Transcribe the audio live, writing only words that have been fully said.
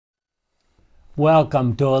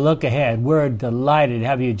Welcome to A Look Ahead. We're delighted to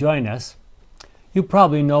have you join us. You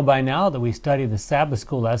probably know by now that we study the Sabbath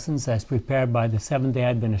school lessons as prepared by the Seventh-day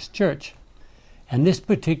Adventist Church. And this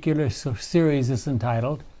particular series is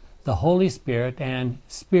entitled The Holy Spirit and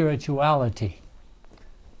Spirituality.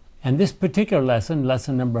 And this particular lesson,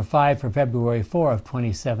 lesson number 5 for February 4 of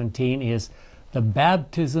 2017, is the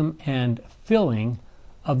baptism and filling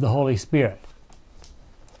of the Holy Spirit.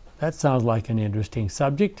 That sounds like an interesting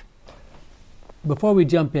subject. Before we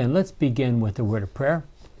jump in, let's begin with a word of prayer.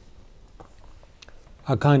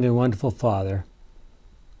 Our kind and wonderful Father,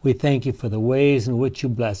 we thank you for the ways in which you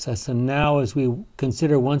bless us. And now as we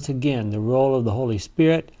consider once again the role of the Holy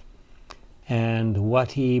Spirit and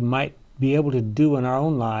what he might be able to do in our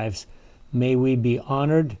own lives, may we be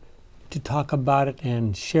honored to talk about it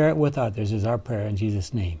and share it with others is our prayer in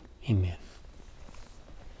Jesus' name. Amen.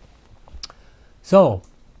 So,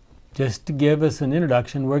 just to give us an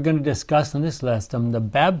introduction, we're going to discuss in this lesson the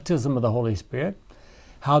baptism of the Holy Spirit,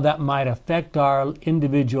 how that might affect our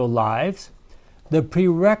individual lives, the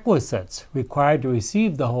prerequisites required to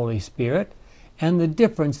receive the Holy Spirit, and the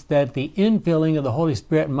difference that the infilling of the Holy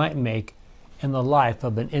Spirit might make in the life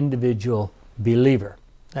of an individual believer.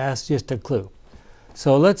 That's just a clue.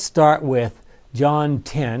 So let's start with John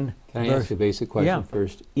 10. Can I ask a basic question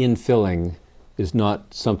first? Infilling is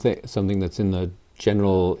not something that's in the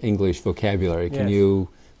general English vocabulary. Can you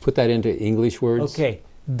put that into English words? Okay,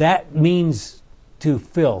 that means to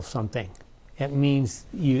fill something. It means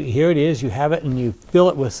here it is, you have it and you fill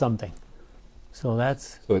it with something. So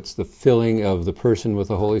it's the filling of the person with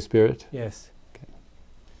the Holy Spirit? Yes.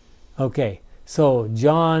 Okay, so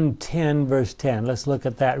John 10 verse 10, let's look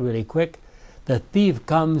at that really quick. The thief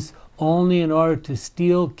comes only in order to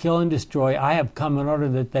steal, kill, and destroy. I have come in order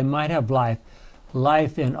that they might have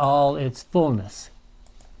life in all its fullness.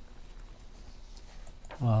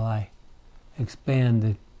 While I expand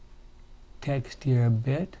the text here a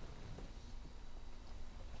bit.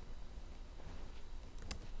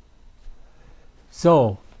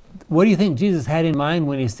 So, what do you think Jesus had in mind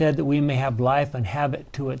when he said that we may have life and have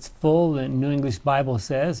it to its full? The New English Bible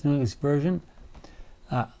says, New English Version,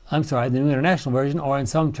 the New International Version, or in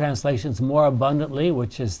some translations more abundantly,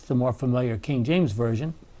 which is the more familiar King James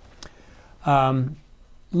Version.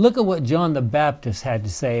 Look at what John the Baptist had to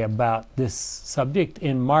say about this subject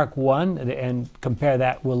in Mark 1, and compare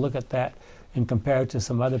that. We'll look at that and compare it to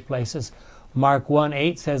some other places. Mark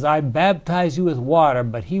 1:8 says, I baptize you with water,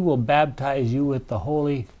 but he will baptize you with the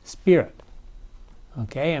Holy Spirit.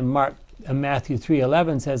 Okay, and Matthew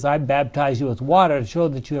 3:11 says, I baptize you with water to show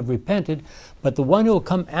that you have repented, but the one who will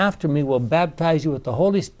come after me will baptize you with the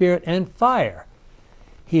Holy Spirit and fire.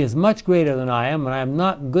 He is much greater than I am, and I am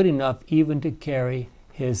not good enough even to carry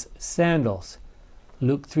his sandals.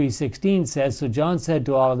 Luke 3:16 says, so John said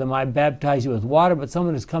to all of them, I baptize you with water, but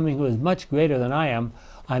someone is coming who is much greater than I am.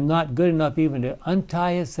 I'm not good enough even to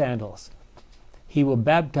untie his sandals. He will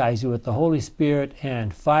baptize you with the Holy Spirit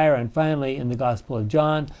and fire. And finally, in the Gospel of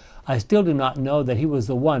John, I still do not know that he was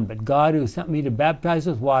the one, but God who sent me to baptize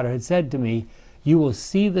with water had said to me, you will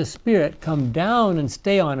see the Spirit come down and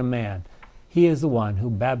stay on a man. He is the one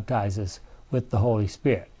who baptizes with the Holy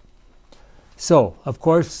Spirit. So, of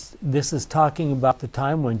course, this is talking about the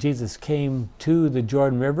time when Jesus came to the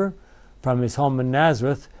Jordan River from his home in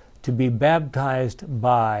Nazareth to be baptized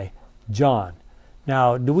by John.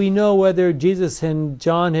 Now, do we know whether Jesus and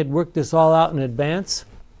John had worked this all out in advance?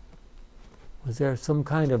 Was there some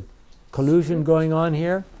kind of collusion going on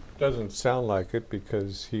here? Doesn't sound like it,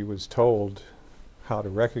 because he was told how to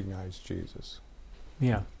recognize Jesus.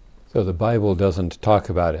 Yeah. So the Bible doesn't talk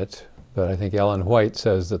about it, but I think Ellen White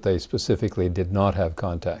says that they specifically did not have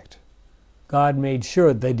contact. God made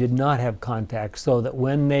sure they did not have contact, so that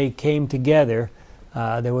when they came together,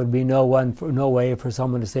 there would be no way for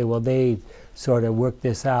someone to say, well, they sort of worked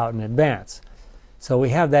this out in advance. So we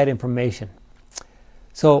have that information.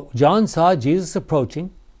 So John saw Jesus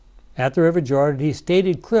approaching at the River Jordan. He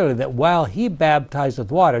stated clearly that while he baptized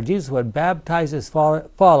with water, Jesus would baptize his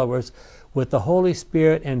followers with the Holy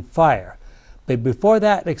Spirit and fire. But before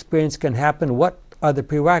that experience can happen, what are the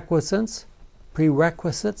prerequisites?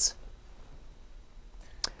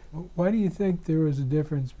 Why do you think there was a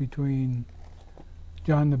difference between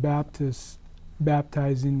John the Baptist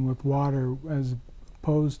baptizing with water as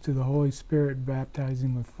opposed to the Holy Spirit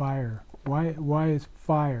baptizing with fire? Why is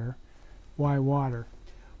fire? Why water?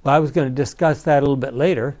 Well, I was going to discuss that a little bit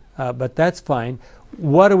later, but that's fine.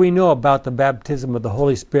 What do we know about the baptism of the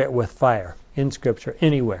Holy Spirit with fire in Scripture,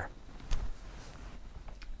 anywhere?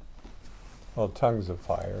 Well, tongues of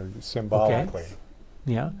fire, symbolically. Okay.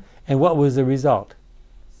 Yeah. And what was the result?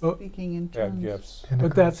 speaking in had tongues. gifts.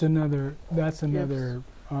 But that's another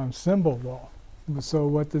symbol, though. So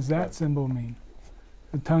what does that symbol mean?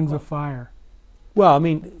 The tongues of fire. Well, I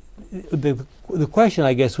mean, the question,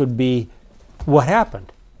 I guess, would be, what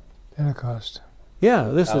happened? Pentecost. Yeah,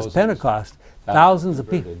 this Thousands. is Pentecost. Thousands of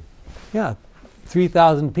people. Converted. Yeah,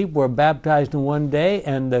 3,000 people were baptized in one day,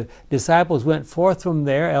 and the disciples went forth from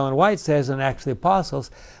there. Ellen White says, and actually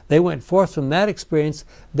apostles, they went forth from that experience.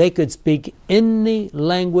 They could speak any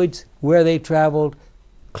language where they traveled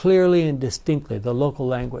clearly and distinctly, the local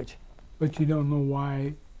language. But you don't know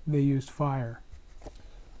why they used fire.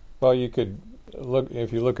 Well, you could look,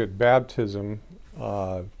 if you look at baptism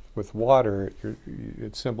with water,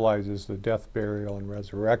 it symbolizes the death, burial, and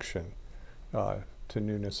resurrection to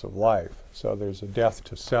newness of life. So there's a death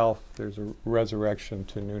to self, there's a resurrection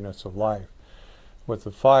to newness of life. With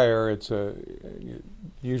the fire, it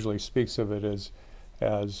usually speaks of it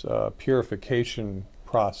as a purification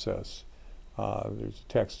process. There's a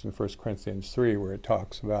text in 1 Corinthians 3 where it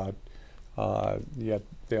talks about yet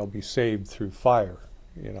they'll be saved through fire.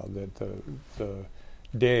 You know, that the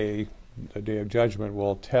day of judgment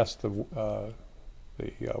will test the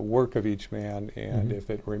work of each man, and if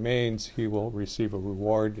it remains, he will receive a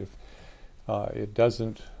reward. If it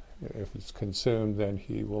doesn't, if it's consumed, then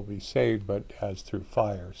he will be saved, but as through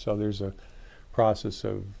fire. So there's a process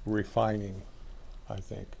of refining, I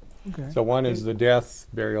think. Okay. So one is the death,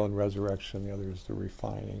 burial, and resurrection. The other is the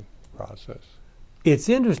refining process. It's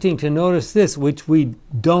interesting to notice this, which we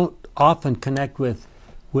don't often connect with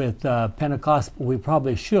Pentecost, but we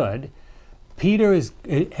probably should. Peter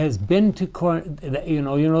has been to you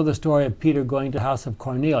know the story of Peter going to the house of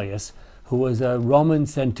Cornelius, who was a Roman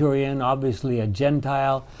centurion, obviously a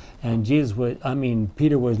Gentile, and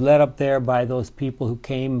Peter was led up there by those people who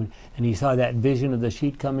came, and he saw that vision of the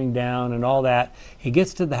sheet coming down and all that. He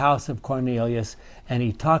gets to the house of Cornelius, and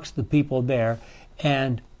he talks to the people there,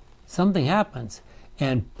 and something happens.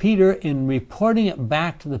 And Peter, in reporting it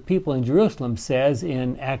back to the people in Jerusalem, says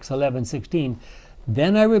in Acts 11:16,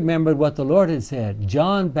 "Then I remembered what the Lord had said,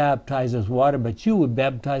 John baptized with water, but you will be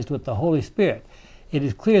baptized with the Holy Spirit." It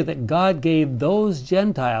is clear that God gave those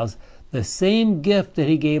Gentiles the same gift that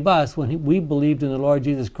he gave us when we believed in the Lord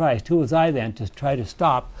Jesus Christ. Who was I then to try to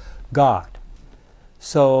stop God?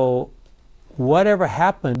 So whatever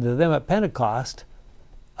happened to them at Pentecost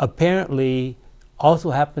apparently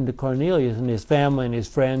also happened to Cornelius and his family and his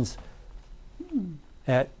friends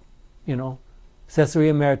at,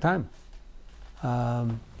 Caesarea Maritima.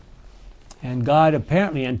 And God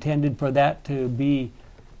apparently intended for that to be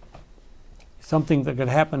something that could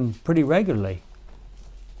happen pretty regularly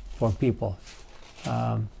for people.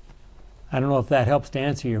 I don't know if that helps to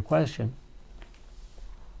answer your question.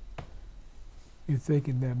 You're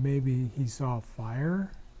thinking that maybe he saw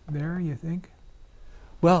fire there, you think?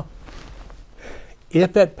 Well,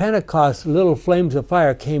 if at Pentecost little flames of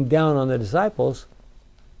fire came down on the disciples,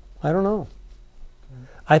 I don't know.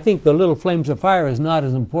 I think the little flames of fire is not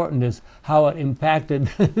as important as how it impacted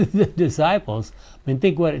the disciples. I mean,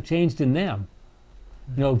 think what it changed in them.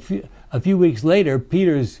 A few weeks later,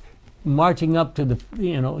 Peter's marching up to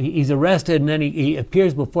he's arrested, and then he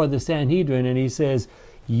appears before the Sanhedrin, and he says,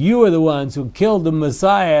 "You are the ones who killed the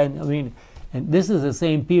Messiah." And this is the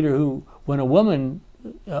same Peter who, when a woman,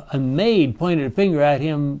 a maid, pointed a finger at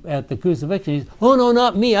him at the crucifixion, he's, "Oh no,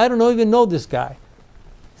 not me! I don't even know this guy."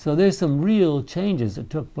 So there's some real changes that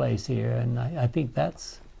took place here, and I think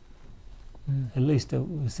that's at least a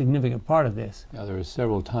significant part of this. Yeah, there were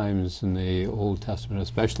several times in the Old Testament,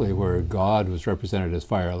 especially where God was represented as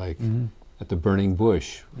fire, like at the burning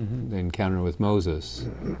bush, the encounter with Moses.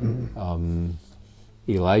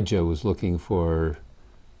 Elijah was looking for,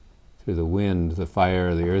 through the wind, the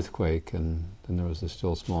fire, the earthquake, and then there was a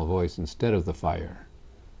still small voice instead of the fire.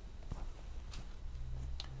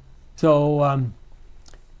 So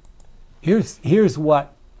here's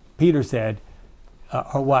what Peter said,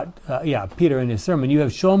 Peter in his sermon. "You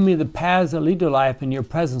have shown me the paths that lead to life, and your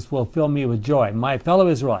presence will fill me with joy. My fellow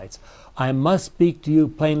Israelites, I must speak to you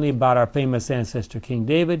plainly about our famous ancestor, King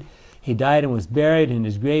David. He died and was buried, and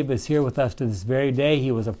his grave is here with us to this very day.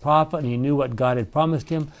 He was a prophet, and he knew what God had promised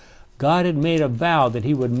him. God had made a vow that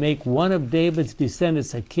he would make one of David's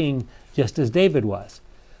descendants a king, just as David was.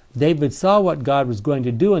 David saw what God was going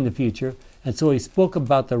to do in the future, and so he spoke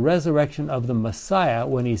about the resurrection of the Messiah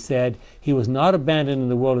when he said he was not abandoned in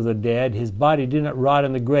the world of the dead. His body did not rot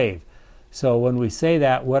in the grave." So when we say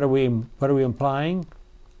that, what are we implying?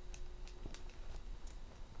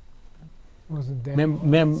 Wasn't dead.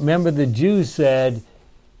 Remember the Jews said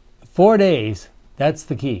 4 days, that's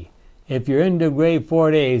the key. If you're in the grave 4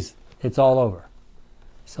 days, it's all over.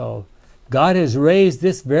 So God has raised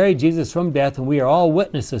this very Jesus from death, and we are all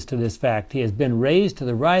witnesses to this fact. He has been raised to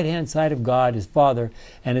the right-hand side of God, his Father,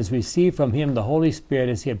 and has received from him the Holy Spirit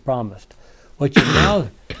as he had promised. What you now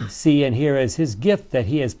see and hear is his gift that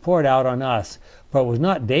he has poured out on us. For it was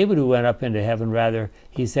not David who went up into heaven, rather,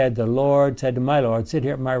 he said, the Lord said to my Lord, sit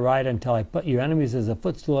here at my right until I put your enemies as a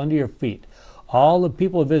footstool under your feet. All the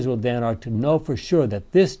people of Israel then are to know for sure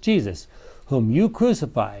that this Jesus, whom you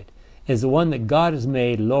crucified, is the one that God has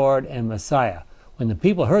made Lord and Messiah. When the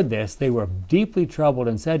people heard this, they were deeply troubled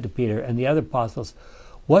and said to Peter and the other apostles,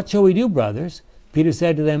 what shall we do, brothers? Peter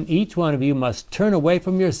said to them, each one of you must turn away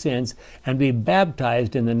from your sins and be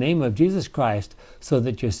baptized in the name of Jesus Christ, so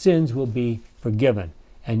that your sins will be forgiven,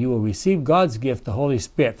 and you will receive God's gift, the Holy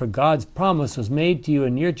Spirit. For God's promise was made to you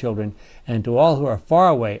and your children, and to all who are far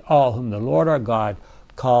away, all whom the Lord our God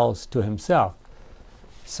calls to himself.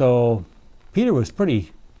 So Peter was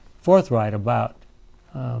pretty forthright about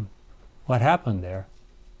what happened there.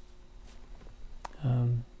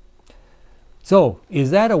 So,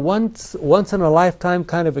 is that a once in a lifetime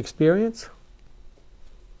kind of experience?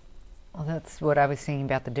 Well, that's what I was saying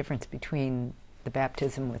about the difference between the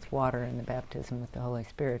baptism with water and the baptism with the Holy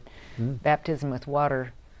Spirit. Baptism with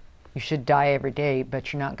water, you should die every day,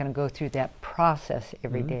 but you're not going to go through that process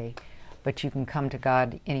every day. But you can come to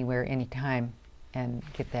God anywhere, anytime, and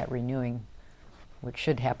get that renewing, which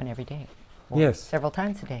should happen every day. Yes. Several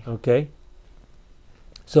times a day. Okay.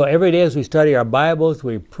 So every day as we study our Bibles,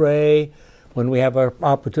 we pray. When we have our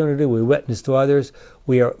opportunity, we witness to others.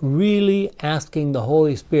 We are really asking the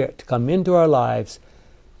Holy Spirit to come into our lives,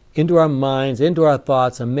 into our minds, into our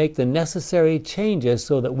thoughts, and make the necessary changes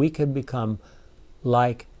so that we can become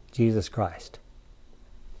like Jesus Christ.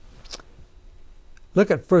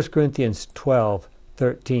 Look at 1 Corinthians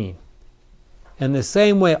 12:13. In the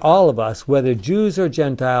same way, all of us, whether Jews or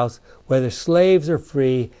Gentiles, whether slaves or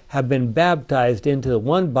free, have been baptized into the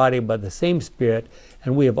one body by the same Spirit,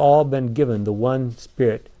 and we have all been given the one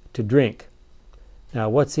Spirit to drink. Now,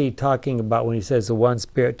 what's he talking about when he says the one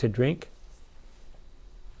Spirit to drink?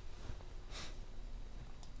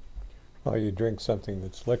 Well, you drink something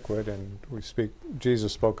that's liquid, and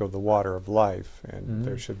Jesus spoke of the water of life, and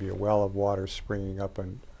there should be a well of water springing up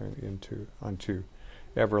unto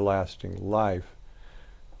everlasting life,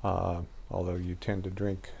 although you tend to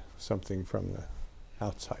drink something from the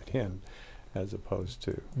outside in as opposed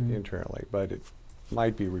to internally, but it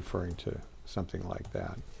might be referring to something like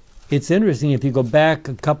that. It's interesting, if you go back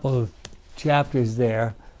a couple of chapters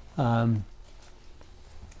there, in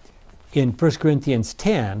 1 Corinthians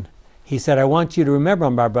 10, he said, I want you to remember,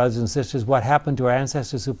 my brothers and sisters, what happened to our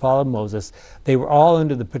ancestors who followed Moses. They were all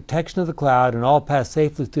under the protection of the cloud and all passed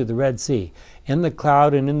safely through the Red Sea. In the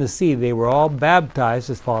cloud and in the sea, they were all baptized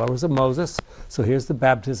as followers of Moses. So here's the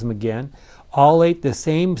baptism again. All ate the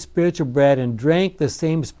same spiritual bread and drank the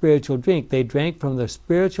same spiritual drink. They drank from the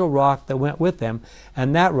spiritual rock that went with them,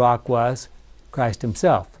 and that rock was Christ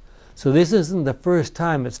himself. So this isn't the first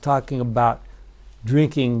time it's talking about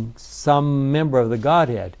drinking some member of the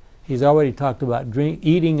Godhead. He's already talked about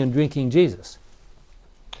eating and drinking Jesus.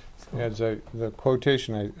 As the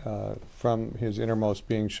quotation from his innermost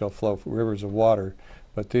being shall flow rivers of water,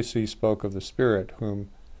 but this he spoke of the Spirit, whom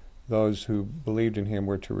those who believed in him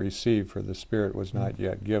were to receive, for the Spirit was not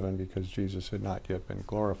yet given, because Jesus had not yet been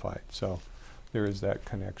glorified. So there is that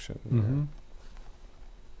connection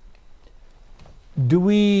there. Do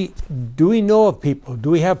we know of people?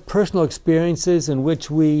 Do we have personal experiences in which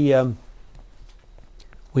we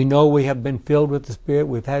know we have been filled with the Spirit?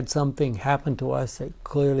 We've had something happen to us that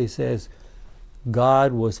clearly says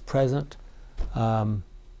God was present.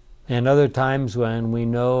 And other times when we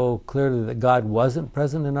know clearly that God wasn't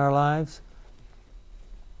present in our lives.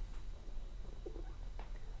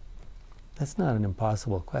 That's not an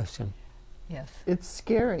impossible question. Yes. It's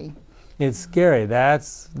scary. It's scary.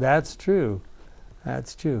 That's true.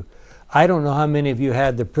 That's true. I don't know how many of you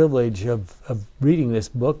had the privilege of reading this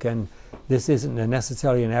book, and this isn't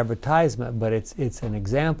necessarily an advertisement, but it's an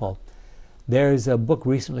example. There's a book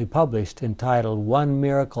recently published entitled One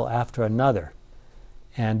Miracle After Another.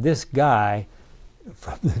 And this guy,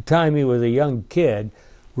 from the time he was a young kid,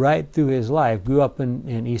 right through his life, grew up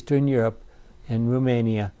in Eastern Europe, in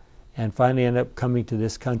Romania, and finally ended up coming to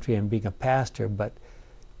this country and being a pastor. But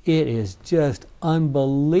it is just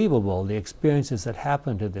unbelievable, the experiences that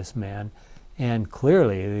happened to this man. And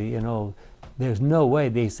clearly, there's no way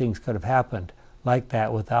these things could have happened like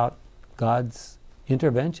that without God's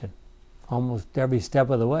intervention, almost every step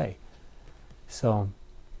of the way. So,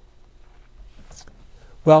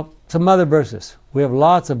 well, some other verses. We have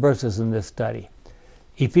lots of verses in this study.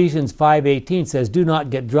 Ephesians 5:18 says, do not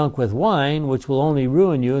get drunk with wine, which will only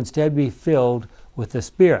ruin you. Instead, be filled with the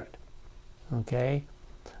Spirit. Okay?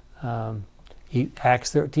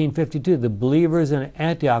 Acts 13:52, the believers in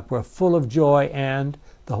Antioch were full of joy and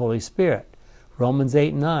the Holy Spirit. Romans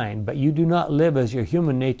 8:9, but you do not live as your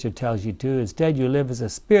human nature tells you to. Instead, you live as the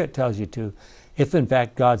Spirit tells you to, if in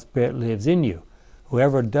fact God's Spirit lives in you.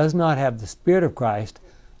 Whoever does not have the Spirit of Christ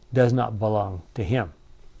does not belong to him.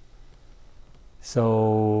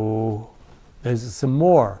 So there's some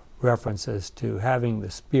more references to having the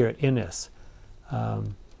Spirit in us.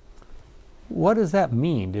 What does that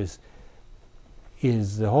mean?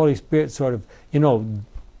 Is the Holy Spirit sort of,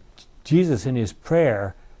 Jesus in his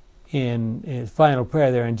prayer, in his final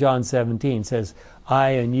prayer there in John 17 says, I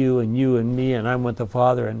and you and me and I'm with the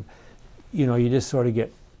Father, and you just sort of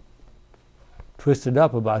get twisted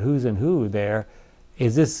up about who's and who there.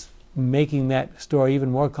 Is this making that story even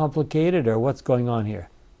more complicated, or what's going on here?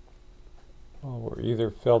 Well, we're either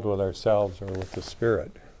filled with ourselves or with the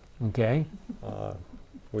Spirit. Okay.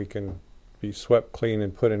 We can be swept clean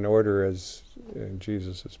and put in order as in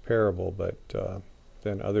Jesus' parable, but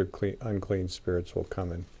then other unclean spirits will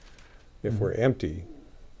come in. If we're empty,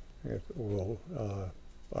 the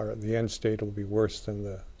end state will be worse than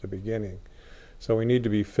the beginning. So we need to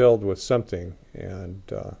be filled with something, and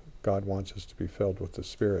God wants us to be filled with the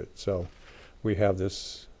Spirit. So we have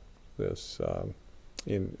this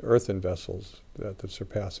in earthen vessels, that the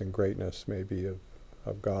surpassing greatness may be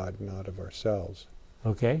of God, not of ourselves.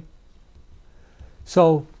 Okay.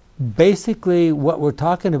 So basically what we're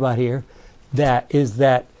talking about here is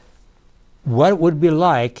that what it would be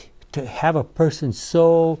like to have a person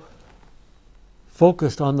so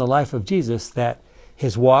focused on the life of Jesus that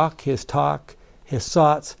his walk, his talk, his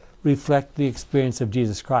thoughts reflect the experience of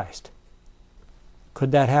Jesus Christ.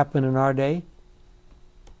 Could that happen in our day?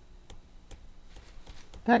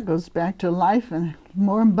 That goes back to life and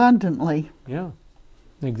more abundantly. Yeah,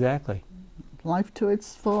 exactly. Life to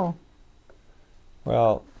its full.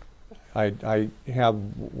 Well, I have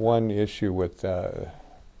one issue with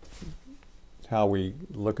how we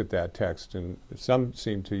look at that text, and some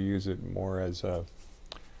seem to use it more as a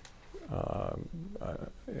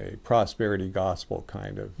prosperity gospel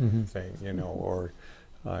kind of thing, or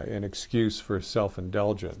an excuse for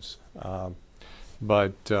self-indulgence.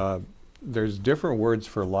 But there's different words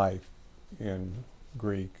for life in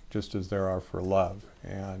Greek, just as there are for love,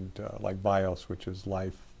 and like bios, which is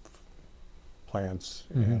life, plants,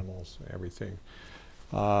 animals, everything.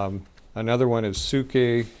 Another one is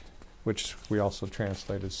suke, which we also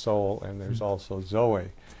translate as soul, and there's also zoe.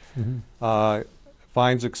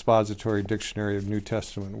 Vine's Expository Dictionary of New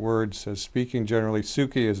Testament Words says, speaking generally,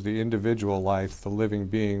 suke is the individual life, the living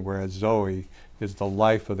being, whereas zoe is the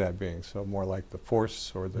life of that being, so more like the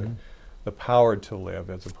force or the power to live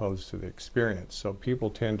as opposed to the experience. So people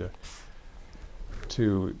tend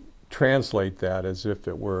to translate that as if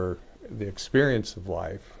it were the experience of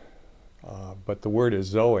life, but the word is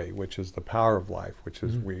zoe, which is the power of life, which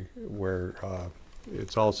is where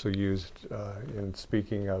it's also used in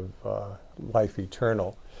speaking of life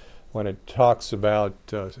eternal. When it talks about,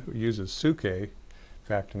 uses suke, in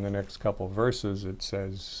fact, in the next couple of verses, it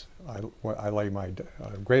says, I lay my,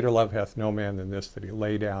 greater love hath no man than this, that he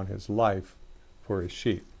lay down his life for his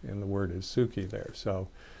sheep. And the word is suke there. So,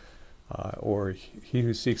 or he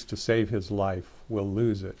who seeks to save his life will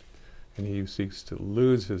lose it, and he who seeks to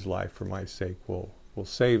lose his life for my sake will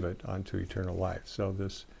save it unto eternal life. So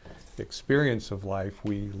this experience of life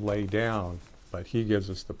we lay down, but he gives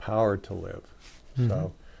us the power to live.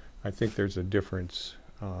 So I think there's a difference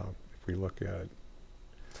if we look at it.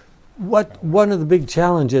 One of the big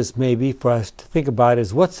challenges maybe for us to think about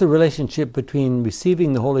is, what's the relationship between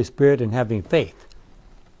receiving the Holy Spirit and having faith?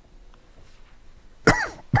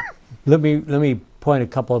 Let me point a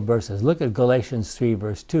couple of verses. Look at Galatians 3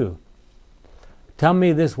 verse 2. Tell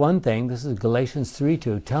me this one thing. This is Galatians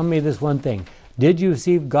 3:2. Tell me this one thing. Did you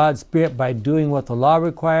receive God's Spirit by doing what the law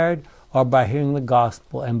required, or by hearing the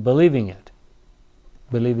gospel and believing it?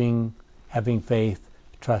 Believing, having faith,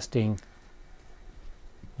 trusting,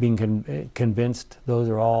 being convinced, those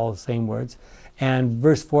are all the same words. And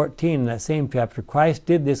verse 14 in that same chapter, Christ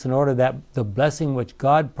did this in order that the blessing which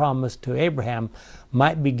God promised to Abraham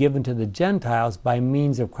might be given to the Gentiles by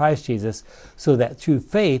means of Christ Jesus, so that through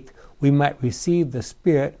faith we might receive the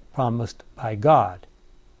Spirit promised by God.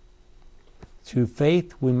 Through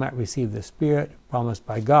faith we might receive the Spirit promised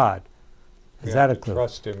by God. Is that a clue?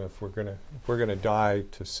 Trust Him if we're gonna die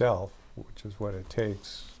to self, which is what it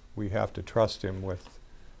takes. We have to trust Him with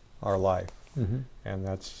our life, and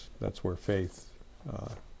that's where faith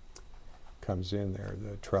comes in there.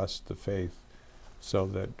 The trust, the faith, so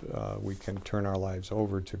that we can turn our lives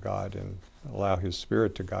over to God and allow His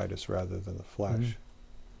Spirit to guide us rather than the flesh.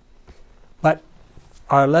 But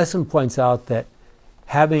our lesson points out that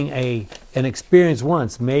having an experience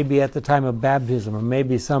once, maybe at the time of baptism or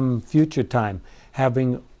maybe some future time,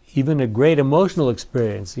 having even a great emotional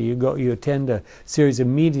experience. You attend a series of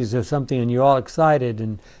meetings or something and you're all excited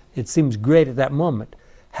and it seems great at that moment.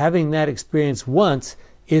 Having that experience once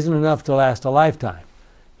isn't enough to last a lifetime.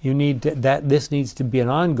 This needs to be an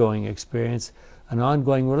ongoing experience, an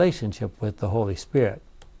ongoing relationship with the Holy Spirit.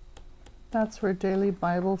 That's where daily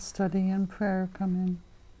Bible study and prayer come in.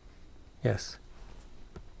 Yes.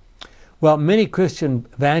 Well, many Christian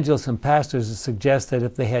evangelists and pastors suggest that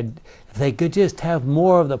if they could just have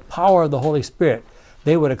more of the power of the Holy Spirit,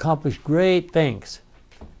 they would accomplish great things.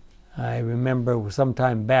 I remember some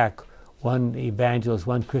time back, one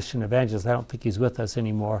Christian evangelist, I don't think he's with us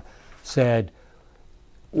anymore, said,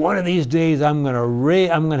 "One of these days I'm going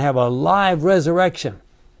to have a live resurrection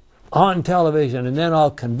on television, and then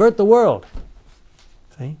I'll convert the world."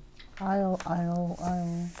 See? I'll.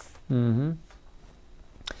 Mm-hmm.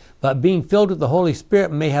 But being filled with the Holy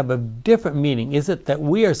Spirit may have a different meaning. Is it that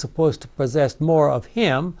we are supposed to possess more of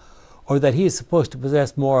Him, or that He is supposed to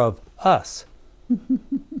possess more of us?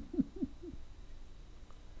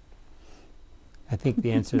 I think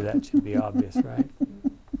the answer to that should be obvious, right?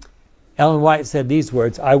 Ellen White said these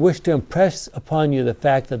words, "I wish to impress upon you the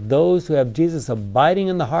fact that those who have Jesus abiding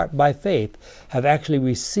in the heart by faith have actually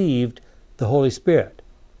received the Holy Spirit.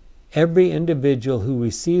 Every individual who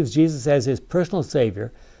receives Jesus as his personal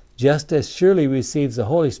Savior just as surely receives the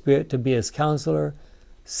Holy Spirit to be his counselor,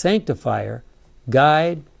 sanctifier,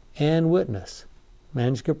 guide, and witness."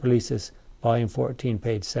 Manuscript Releases, Volume 14,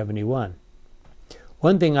 page 71.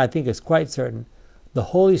 One thing I think is quite certain: the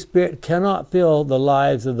Holy Spirit cannot fill the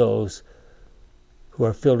lives of those who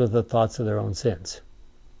are filled with the thoughts of their own sins.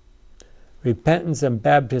 Repentance and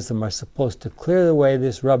baptism are supposed to clear away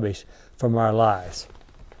this rubbish from our lives.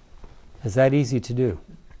 Is that easy to do?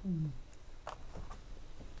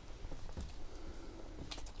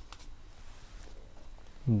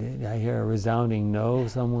 Did I hear a resounding no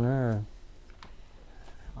somewhere?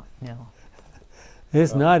 No.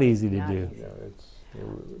 It's not easy to do. Yeah,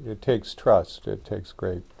 it takes trust. It takes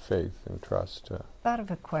great faith and trust to Thought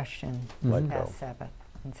of a question let go. past Sabbath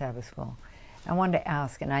in Sabbath school. I wanted to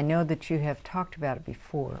ask, and I know that you have talked about it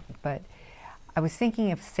before, but I was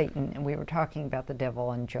thinking of Satan, and we were talking about the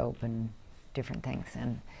devil and Job and different things.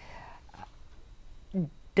 And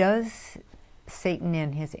does Satan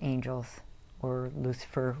and his angels, or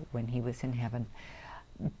Lucifer when he was in heaven,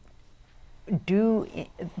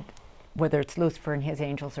 whether it's Lucifer and his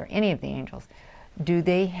angels or any of the angels, do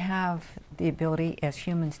they have the ability, as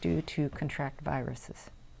humans do, to contract viruses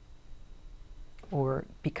or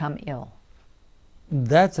become ill?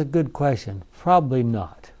 That's a good question. Probably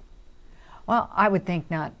not. Well, I would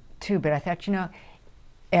think not too, but I thought,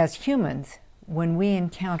 as humans, when we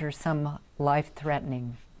encounter some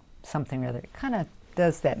life-threatening something or other, it kind of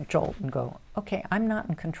does that jolt and go, okay, I'm not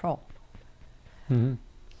in control. Mm-hmm.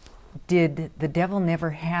 Did the devil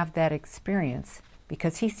never have that experience?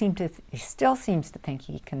 Because he still seems to think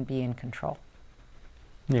he can be in control.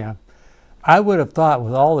 Yeah. I would have thought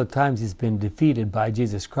with all the times he's been defeated by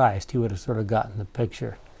Jesus Christ, he would have sort of gotten the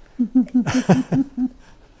picture.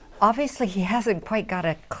 Obviously, he hasn't quite got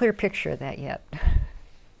a clear picture of that yet.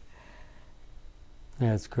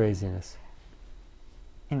 Yeah, it's craziness.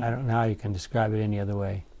 I don't know how you can describe it any other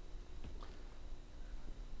way.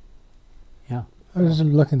 Yeah. I was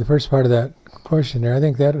looking at the first part of that question there. I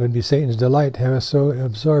think that would be Satan's delight, to have us so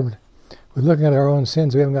absorbed with looking at our own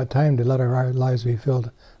sins, we haven't got time to let our lives be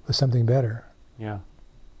filled with something better. Yeah.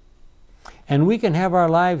 And we can have our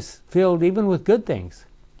lives filled even with good things.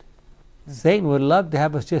 Satan would love to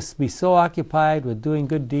have us just be so occupied with doing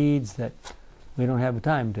good deeds that we don't have the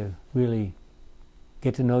time to really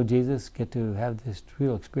get to know Jesus, get to have this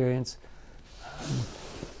real experience.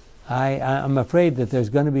 I'm afraid that there's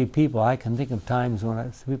going to be people, I can think of times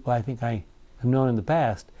when people I think I have known in the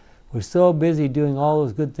past were so busy doing all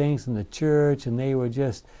those good things in the church, and they were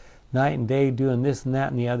just night and day doing this and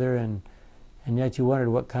that and the other, and yet you wondered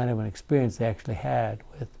what kind of an experience they actually had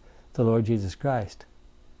with the Lord Jesus Christ.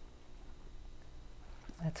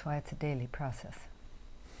 That's why it's a daily process.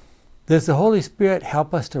 Does the Holy Spirit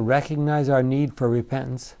help us to recognize our need for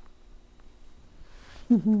repentance?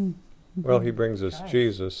 Well, he brings us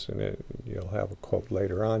Jesus, and you'll have a quote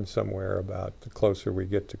later on somewhere about the closer we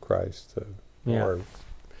get to Christ, the more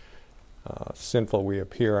sinful we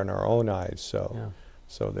appear in our own eyes.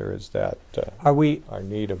 So there is that our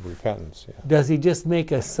need of repentance. Yeah. Does he just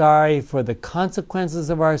make us sorry for the consequences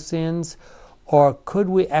of our sins, Or could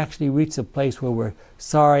we actually reach a place where we're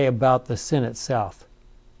sorry about the sin itself?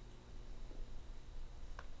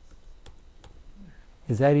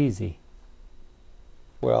 Is that easy?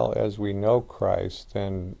 Well, as we know Christ,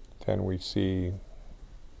 then we see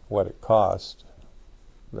what it cost.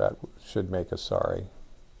 That should make us sorry.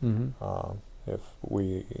 Mm-hmm. If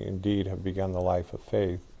we indeed have begun the life of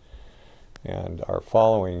faith and are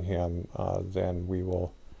following Him, then we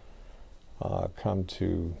will come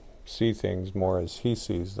to see things more as He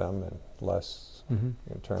sees them and less in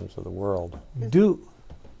terms of the world. Do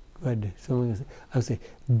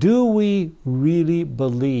we really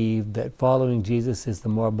believe that following Jesus is the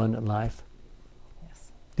more abundant life?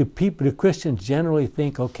 Yes. Do Christians generally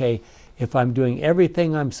think, okay, if I'm doing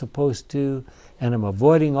everything I'm supposed to and I'm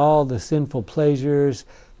avoiding all the sinful pleasures,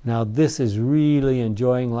 now this is really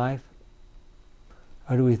enjoying life?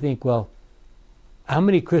 Or do we think, well, how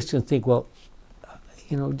many Christians think, well,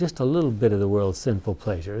 just a little bit of the world's sinful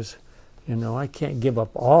pleasures, I can't give up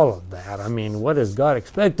all of that. I mean, what does God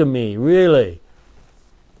expect of me, really?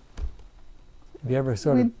 Have you ever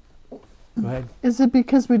go ahead. Is it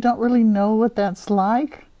because we don't really know what that's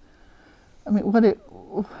like? I mean, what it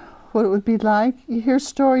would be like? You hear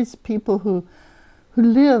stories of people who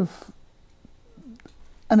live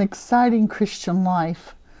an exciting Christian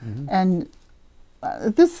life, and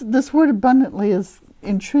this word abundantly has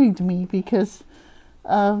intrigued me because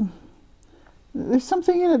there's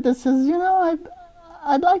something in it that says,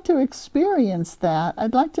 I'd like to experience that.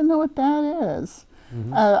 I'd like to know what that is.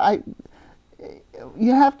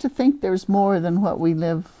 You have to think there's more than what we're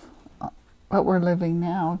living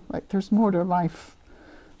now. Like there's more to life.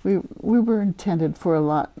 We were intended for a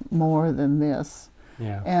lot more than this.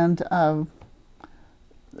 Yeah. And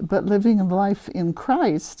but living a life in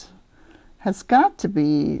Christ has got to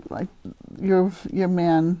be like your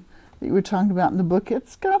man that you were talking about in the book.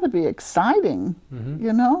 It's got to be exciting,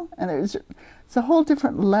 and it's a whole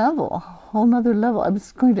different level, a whole nother level. I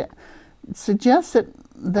was going to suggest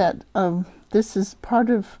that this is part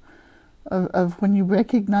of when you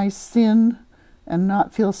recognize sin and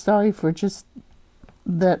not feel sorry for just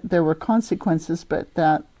that there were consequences, but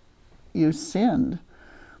that you sinned.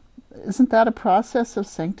 Isn't that a process of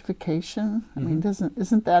sanctification? I mean,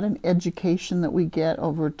 isn't that an education that we get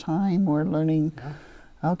over time? We're learning,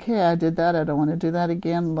 okay, I did that, I don't want to do that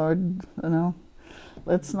again, Lord,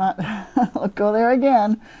 let's not go there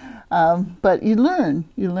again. But you learn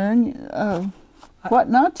what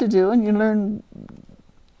not to do, and you learn,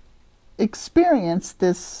 experience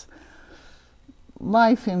this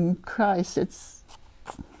life in Christ. It's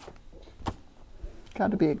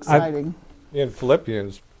got to be exciting. In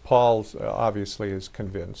Philippians, Paul obviously is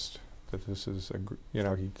convinced that this is,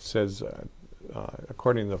 he says,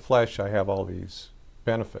 according to the flesh, I have all these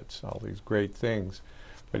benefits, all these great things,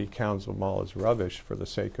 but he counts them all as rubbish for the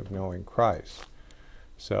sake of knowing Christ.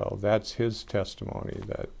 So that's his testimony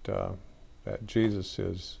that Jesus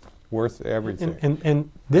is worth everything.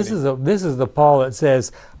 And this is the Paul that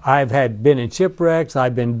says, I've been in shipwrecks,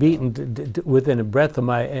 I've been beaten within a breadth of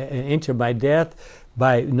an inch of my death,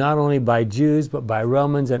 by not only by Jews but by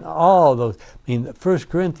Romans and all those. I mean, 1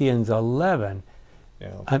 Corinthians 11.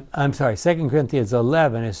 Yeah. I'm sorry, 2 Corinthians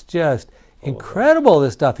 11 is just incredible, the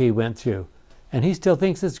stuff he went through, and he still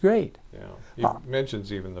thinks it's great. Yeah, he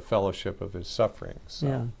mentions even the fellowship of his sufferings.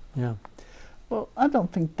 So. Yeah. Well, I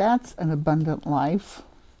don't think that's an abundant life.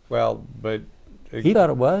 Well, but he thought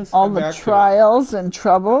it was. All the trials and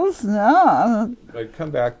troubles, no. But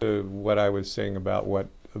come back to what I was saying about what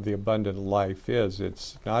the abundant life is.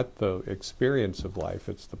 It's not the experience of life,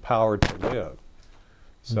 it's the power to live.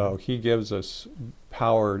 So he gives us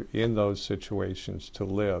power in those situations to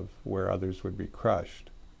live where others would be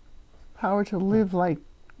crushed. Power to live like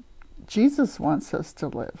Jesus wants us to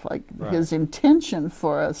live, like his intention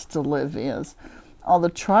for us to live is. All the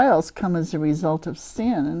trials come as a result of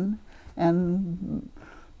sin, and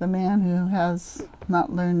the man who has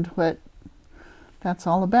not learned what that's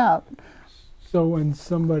all about. So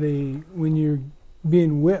when you're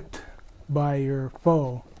being whipped by your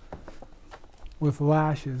foe with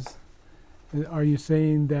lashes, are you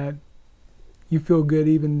saying that you feel good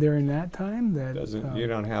even during that time? You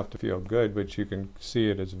don't have to feel good, but you can see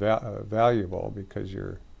it as valuable because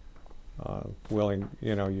you're willing.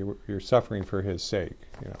 You're suffering for His sake.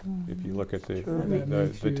 If you look at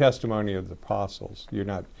the testimony of the apostles, you're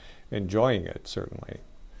not enjoying it certainly.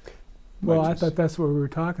 Well, I thought that's what we were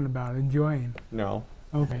talking about, enjoying. No.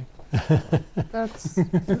 Okay. That's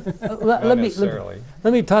let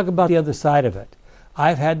me talk about the other side of it.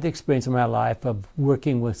 I've had the experience in my life of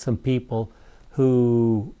working with some people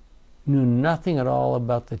who knew nothing at all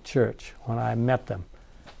about the church when I met them.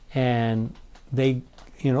 And they,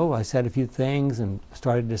 I said a few things and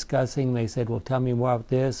started discussing. They said, well, tell me more about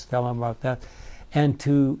this, tell me more about that. And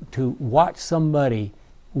to watch somebody,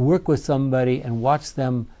 work with somebody and watch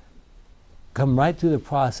them come right through the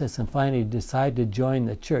process and finally decide to join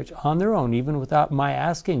the church on their own, even without my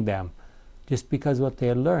asking them, just because of what they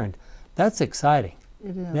had learned. That's exciting.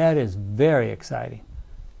 It is. That is very exciting.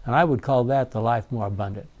 And I would call that the life more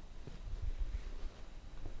abundant.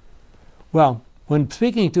 Well, when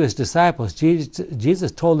speaking to his disciples,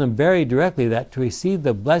 Jesus told them very directly that to receive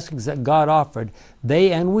the blessings that God offered,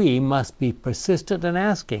 they and we must be persistent in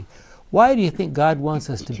asking. Why do you think God wants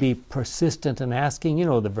us to be persistent in asking? You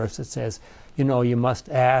know the verse that says, you must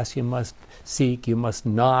ask, you must seek, you must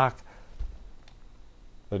knock.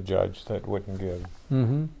 The judge that wouldn't give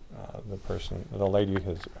the lady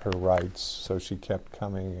her rights, so she kept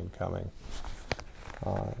coming and coming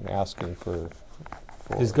and asking for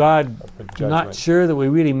Is God a not judgment. sure that we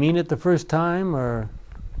really mean it the first time, or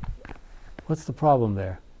what's the problem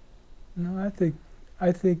there? No,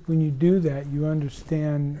 I think when you do that, you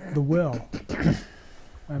understand the will.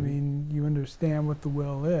 I mean, you understand what the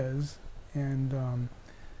will is, and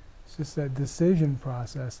it's just that decision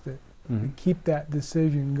process that you keep that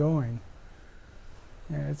decision going.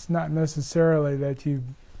 And it's not necessarily that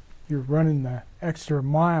you're running the extra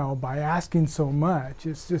mile by asking so much.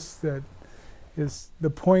 It's just that the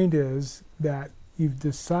point is that you've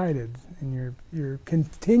decided, and you're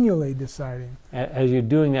continually deciding. As you're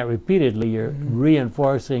doing that repeatedly, you're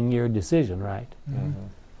reinforcing your decision, right?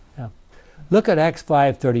 Yeah. Look at Acts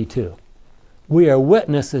 5:32. We are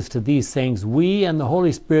witnesses to these things, we and the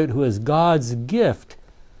Holy Spirit, who is God's gift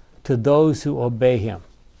to those who obey Him.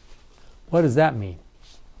 What does that mean?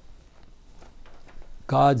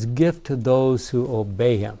 God's gift to those who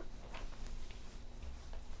obey Him.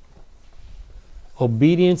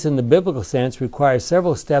 Obedience in the biblical sense requires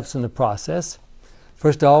several steps in the process.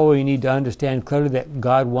 First of all, we need to understand clearly that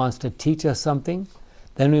God wants to teach us something.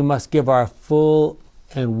 Then we must give our full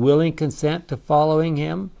and willing consent to following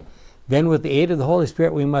Him. Then with the aid of the Holy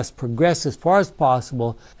Spirit, we must progress as far as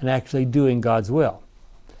possible in actually doing God's will.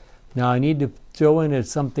 Now I need to throw in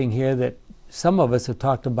something here that some of us have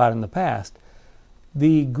talked about in the past.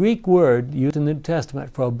 The Greek word used in the New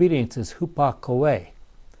Testament for obedience is hupakoe.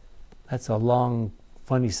 That's a long,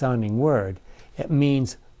 funny-sounding word. It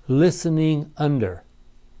means listening under.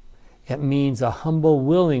 It means a humble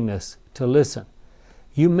willingness to listen.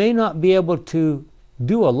 You may not be able to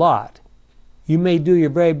do a lot. You may do your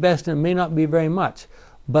very best, and it may not be very much,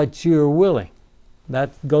 but you're willing.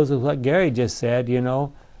 That goes with what Gary just said,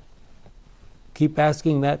 Keep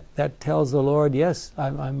asking. That tells the Lord, yes,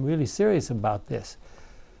 I'm really serious about this.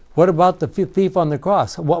 What about the thief on the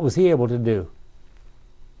cross? What was he able to do?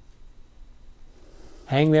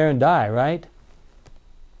 Hang there and die, right?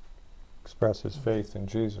 Express his faith in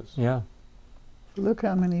Jesus. Yeah. Look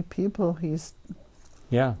how many people he's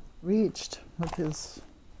reached with his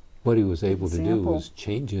What he was able to do example. was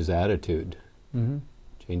change his attitude.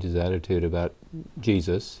 Change his attitude about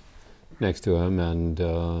Jesus next to him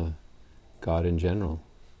and God in general.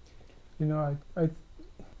 I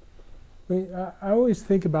always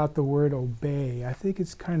think about the word obey. I think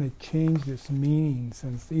it's kind of changed its meaning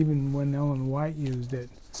since even when Ellen White used it.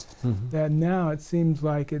 That now it seems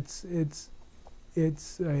like to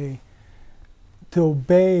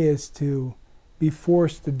obey is to be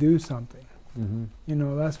forced to do something.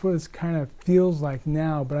 That's what it kind of feels like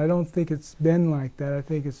now, but I don't think it's been like that. I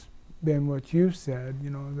think it's been what you said,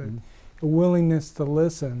 that a willingness to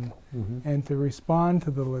listen and to respond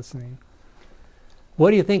to the listening.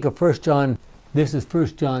 What do you think of 1 John? This is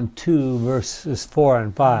 1 John 2, verses 4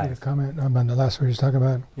 and 5. A comment on the last word you're talking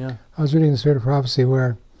about. Yeah. I was reading the Spirit of Prophecy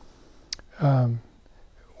where when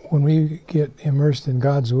we get immersed in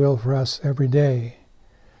God's will for us every day,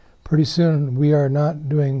 pretty soon we are not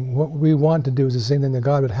doing what we want to do is the same thing that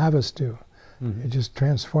God would have us do. It just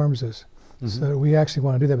transforms us. So we actually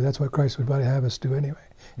want to do that, but that's what Christ would probably have us do anyway.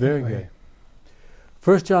 Very good.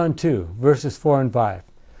 1 John 2, verses 4 and 5.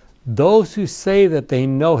 Those who say that they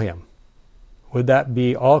know Him, would that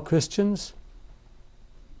be all Christians?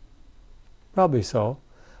 Probably so.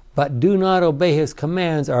 But do not obey His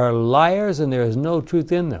commands are liars, and there is no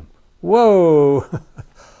truth in them. Whoa!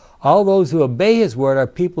 All those who obey His word are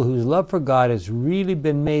people whose love for God has really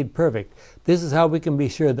been made perfect. This is how we can be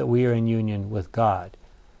sure that we are in union with God.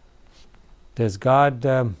 Does God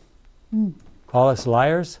call us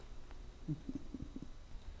liars?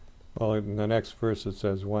 Well, in the next verse it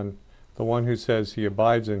says, the one who says he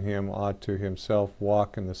abides in Him ought to himself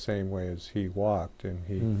walk in the same way as He walked.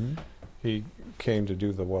 And he came to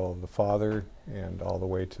do the will of the Father, and all the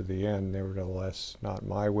way to the end, nevertheless, not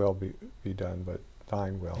my will be done, but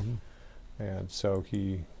thine will. And so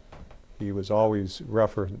he was always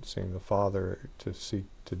referencing the Father to seek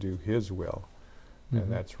to do his will.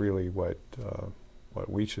 And that's really what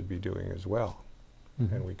we should be doing as well.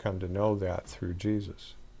 And we come to know that through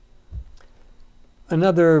Jesus.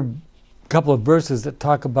 Another couple of verses that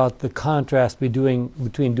talk about the contrast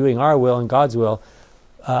between doing our will and God's will.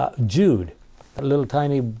 Jude, a little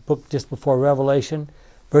tiny book just before Revelation,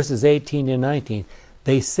 verses 18 and 19.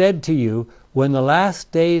 They said to you, when the last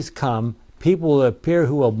days come, people will appear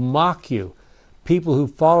who will mock you, people who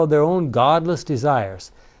follow their own godless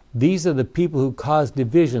desires. These are the people who cause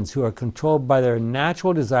divisions, who are controlled by their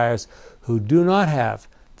natural desires, who do not have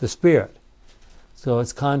the Spirit. So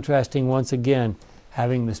it's contrasting once again,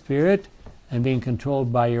 having the Spirit and being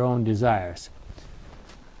controlled by your own desires.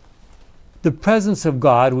 The presence of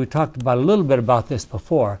God, we talked about a little bit about this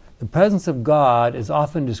before. The presence of God is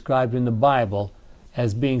often described in the Bible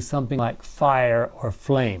as being something like fire or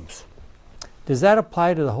flames. Does that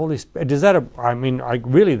apply to the Holy Spirit?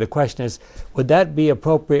 Really the question is, would that be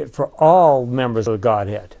appropriate for all members of the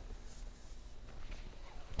Godhead?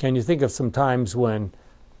 Can you think of some times when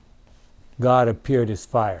God appeared as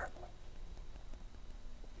fire?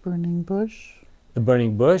 Burning bush. The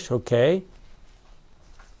burning bush, okay.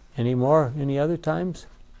 Any more? Any other times?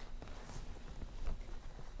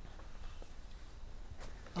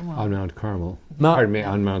 On Mount Carmel.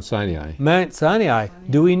 On Mount Sinai. Mount Sinai.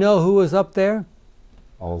 Do we know who was up there?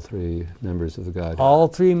 All three members of the Godhead. All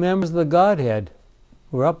three members of the Godhead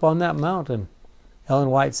were up on that mountain, Ellen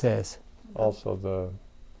White says. Also the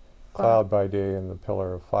cloud by day and the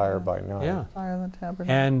pillar of fire by night. Yeah. Fire in the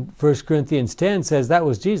tabernacle. And 1 Corinthians 10 says that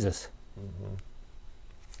was Jesus.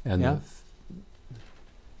 And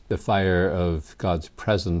the fire of God's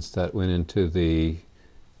presence that went into the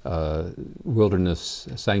wilderness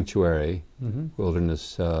sanctuary,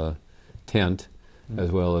 wilderness tent, as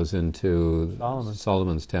well as into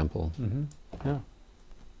Solomon's temple. Yeah.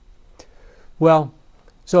 Well,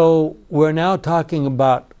 so we're now talking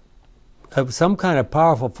about some kind of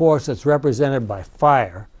powerful force that's represented by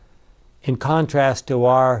fire, in contrast to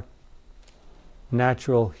our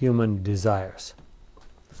natural human desires.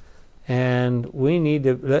 And we need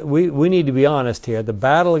to be honest here. The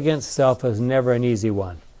battle against self is never an easy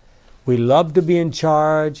one. We love to be in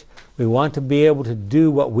charge. We want to be able to do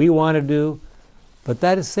what we want to do, but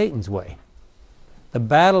that is Satan's way. The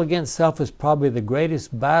battle against self is probably the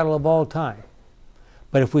greatest battle of all time.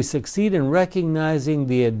 But if we succeed in recognizing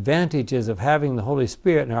the advantages of having the Holy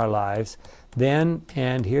Spirit in our lives, then,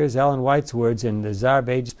 and here's Ellen White's words in the Desire of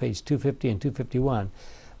Ages, page 250 and 251,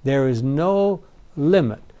 there is no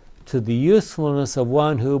limit to the usefulness of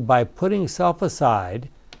one who, by putting self aside,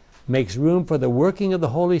 makes room for the working of the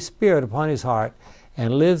Holy Spirit upon his heart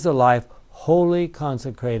and lives a life wholly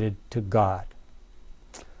consecrated to God.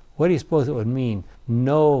 What do you suppose it would mean,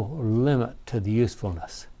 no limit to the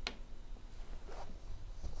usefulness?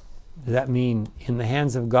 Does that mean in the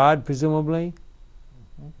hands of God, presumably?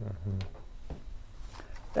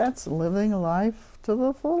 That's living life to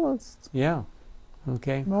the fullest. Yeah.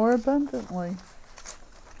 Okay. More abundantly.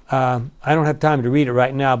 I don't have time to read it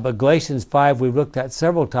right now, but Galatians 5 we've looked at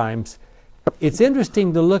several times. It's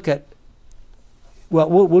interesting to look at, well,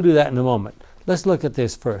 we'll do that in a moment. Let's look at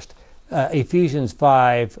this first. Ephesians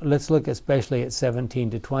 5, let's look especially at 17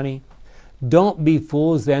 to 20. Don't be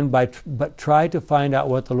fools then, but try to find out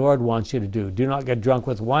what the Lord wants you to do. Do not get drunk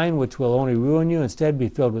with wine, which will only ruin you. Instead, be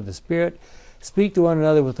filled with the Spirit. Speak to one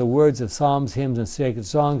another with the words of psalms, hymns, and sacred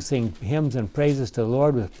songs. Sing hymns and praises to the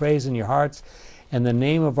Lord with praise in your hearts. In the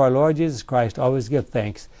name of our Lord Jesus Christ, always give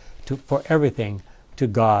thanks for everything to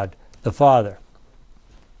God the Father.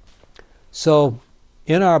 So,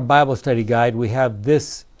 in our Bible study guide, we have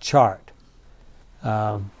this chart.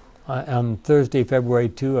 On Thursday, February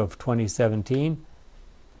 2 of 2017,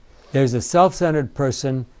 there's a self-centered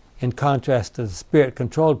person in contrast to the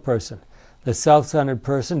Spirit-controlled person. The self-centered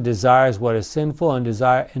person desires what is sinful and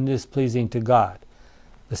displeasing to God.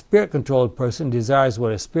 The Spirit-controlled person desires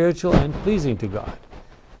what is spiritual and pleasing to God.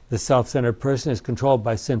 The self-centered person is controlled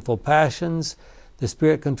by sinful passions. The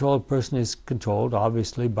Spirit-controlled person is controlled,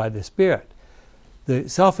 obviously, by the Spirit. The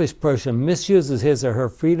selfish person misuses his or her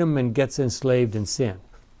freedom and gets enslaved in sin.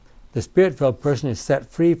 The Spirit-filled person is set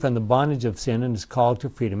free from the bondage of sin and is called to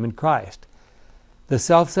freedom in Christ. The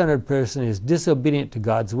self-centered person is disobedient to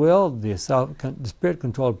God's will. The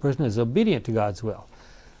Spirit-controlled person is obedient to God's will.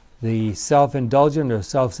 The self-indulgent or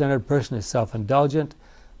self-centered person is self-indulgent.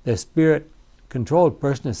 The Spirit-controlled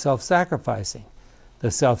person is self-sacrificing.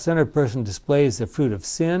 The self-centered person displays the fruit of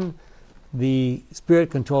sin. the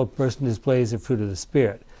Spirit-controlled person displays the fruit of the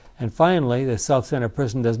Spirit. And finally, the self-centered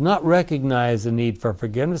person does not recognize the need for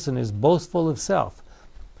forgiveness and is boastful of self.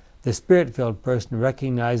 The Spirit-filled person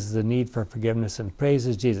recognizes the need for forgiveness and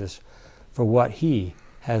praises Jesus for what He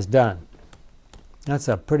has done. That's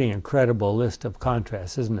a pretty incredible list of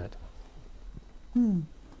contrasts, isn't it?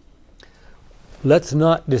 Let's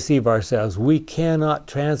not deceive ourselves. We cannot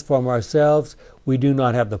transform ourselves. We do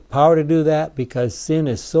not have the power to do that because sin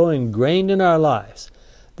is so ingrained in our lives.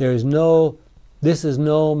 This is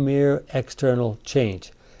no mere external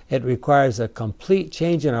change. It requires a complete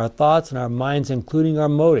change in our thoughts and our minds, including our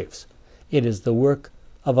motives. It is the work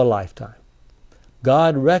of a lifetime.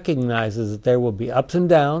 God recognizes that there will be ups and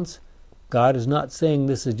downs. God is not saying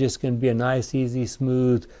this is just going to be a nice, easy,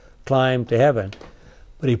 smooth climb to heaven.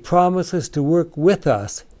 But He promises to work with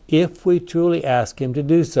us if we truly ask Him to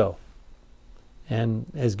do so. And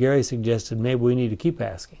as Gary suggested, maybe we need to keep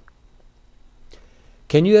asking.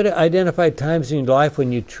 Can you identify times in your life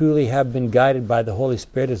when you truly have been guided by the Holy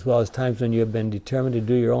Spirit as well as times when you have been determined to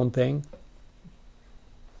do your own thing?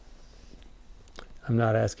 I'm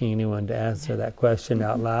not asking anyone to answer that question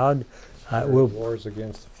out loud. Wars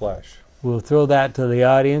against the flesh. We'll throw that to the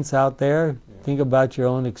audience out there. Yeah. Think about your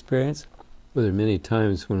own experience. Well, there are many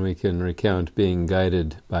times when we can recount being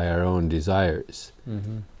guided by our own desires.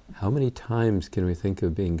 Mm-hmm. How many times can we think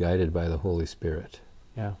of being guided by the Holy Spirit?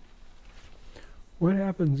 Yeah. What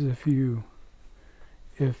happens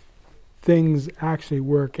if things actually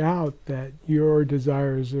work out that your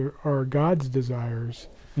desires are God's desires?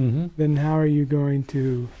 Mm-hmm. Then how are you going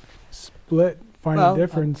to find a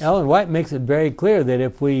difference? Ellen White makes it very clear that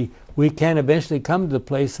if we can eventually come to the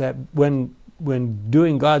place that when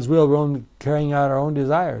doing God's will, we're only carrying out our own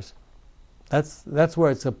desires. That's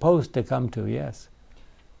where it's supposed to come to, yes.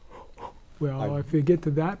 Well, if you get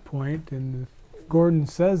to that point, and if Gordon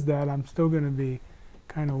says that, I'm still going to be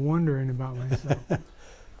kind of wondering about myself.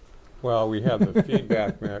 Well, we have the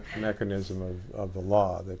feedback mechanism of the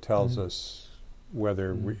law that tells us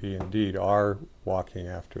whether we indeed are walking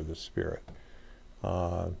after the Spirit.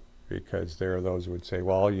 Because there are those who would say,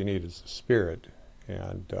 well, all you need is the Spirit.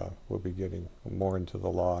 And we'll be getting more into the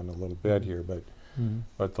law in a little bit here.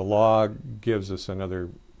 But the law gives us another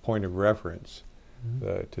point of reference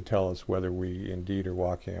to tell us whether we indeed are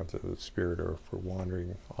walking after the Spirit or if we're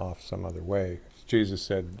wandering off some other way. Jesus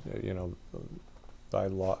said, thy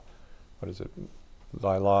law, what is it?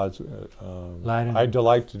 Thy laws, I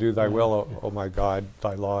delight to do thy will, O my God,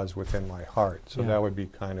 thy law is within my heart. So that would be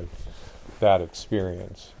kind of that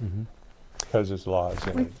experience, because his law is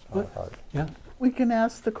in our heart. Yeah. We can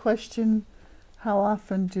ask the question, how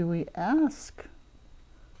often do we ask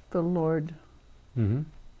the Lord,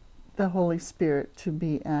 the Holy Spirit, to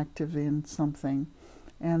be active in something?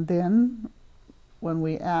 And then when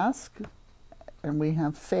we ask and we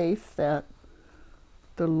have faith that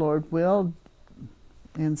the Lord will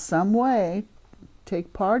in some way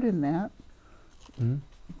take part in that,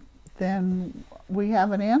 then we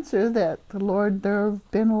have an answer that the Lord, there have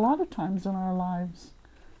been a lot of times in our lives.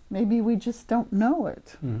 Maybe we just don't know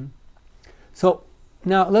it. So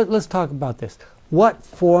now let's talk about this. What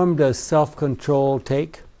form does self-control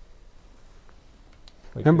take?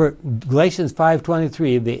 Remember Galatians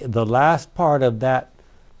 5:23, the last part of that,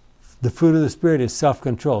 the fruit of the Spirit is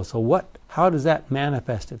self-control. So how does that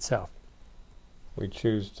manifest itself? We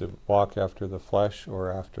choose to walk after the flesh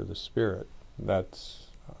or after the Spirit. That's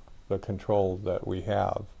the control that we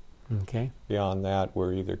have. Okay. Beyond that,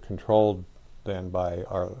 we're either controlled then by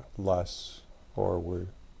our lusts, or we're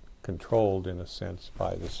controlled in a sense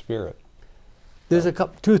by the Spirit. There's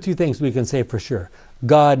two or three things we can say for sure.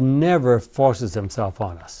 God never forces himself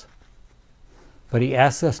on us, but he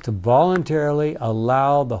asks us to voluntarily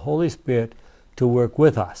allow the Holy Spirit to work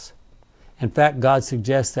with us. In fact, God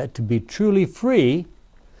suggests that to be truly free,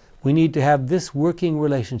 we need to have this working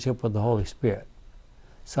relationship with the Holy Spirit.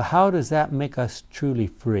 So how does that make us truly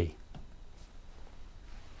free?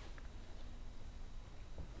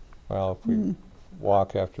 Well, if we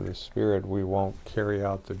walk after the Spirit, we won't carry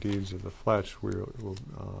out the deeds of the flesh. We'll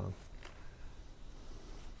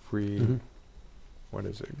free, what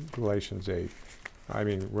is it, Romans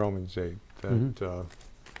 8, that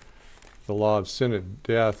the law of sin and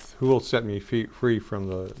death, who will set me free from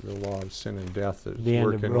the law of sin and death that is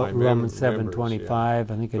working in my Romans 7:25, I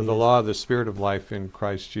think it is. The law of the Spirit of life in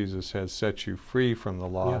Christ Jesus has set you free from the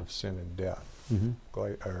law of sin and death.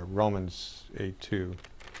 Romans 8:2.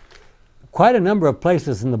 Quite a number of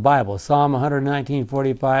places in the Bible. Psalm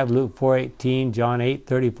 119:45, Luke 4:18, John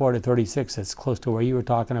 8:34-36. That's close to where you were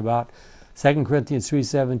talking about. 2 Corinthians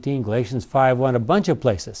 3:17, Galatians 5:1, a bunch of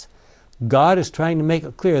places. God is trying to make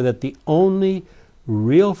it clear that the only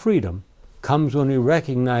real freedom comes when we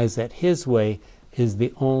recognize that His way is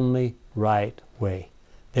the only right way.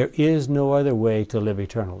 There is no other way to live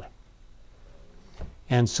eternally.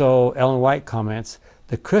 And so Ellen White comments,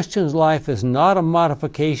 the Christian's life is not a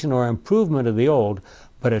modification or improvement of the old,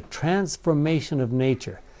 but a transformation of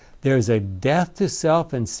nature. There is a death to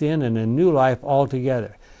self and sin and a new life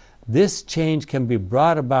altogether. This change can be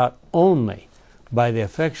brought about only by the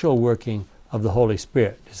effectual working of the Holy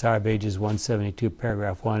Spirit. Desire of Ages 172,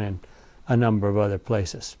 paragraph 1, and a number of other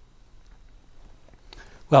places.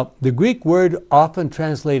 Well, the Greek word often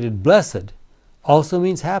translated blessed also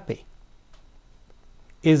means happy.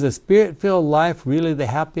 Is a Spirit-filled life really the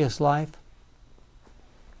happiest life?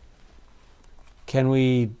 Can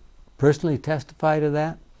we personally testify to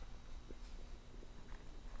that?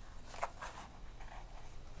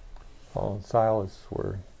 Paul and Silas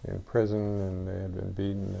were in prison and they had been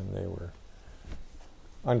beaten and they were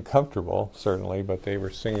uncomfortable, certainly, but they were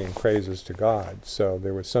singing praises to God. So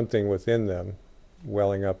there was something within them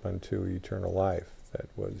welling up unto eternal life that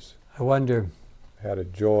was, I wonder, had a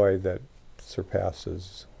joy that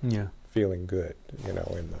surpasses yeah, feeling good, in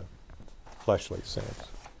the fleshly sense.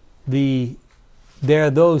 There are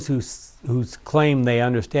those who claim they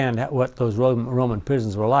understand what those Roman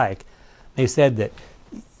prisons were like. They said that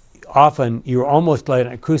often you're almost like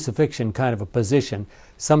in a crucifixion kind of a position,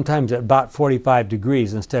 sometimes at about 45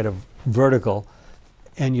 degrees instead of vertical,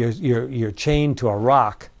 and you're chained to a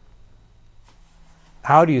rock.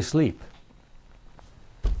 How do you sleep?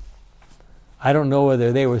 I don't know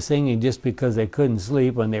whether they were singing just because they couldn't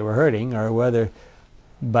sleep when they were hurting, or whether,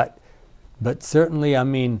 but certainly, I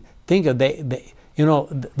mean, think of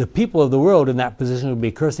the people of the world in that position would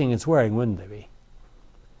be cursing and swearing, wouldn't they be?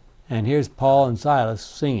 And here's Paul and Silas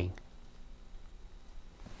singing.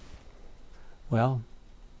 Well,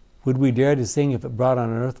 would we dare to sing if it brought on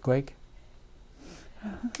an earthquake?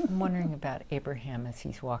 I'm wondering about Abraham as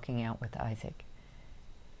he's walking out with Isaac.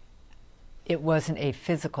 It wasn't a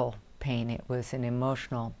physical pain, it was an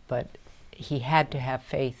emotional, but he had to have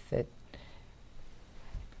faith that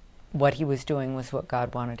what he was doing was what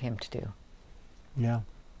God wanted him to do. Yeah.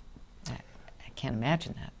 I can't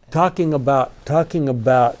imagine that. Talking about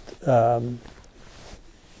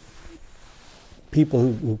people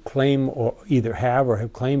who claim or either have or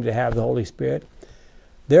have claimed to have the Holy Spirit,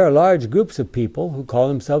 there are large groups of people who call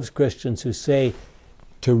themselves Christians who say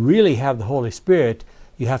to really have the Holy Spirit,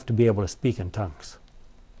 you have to be able to speak in tongues.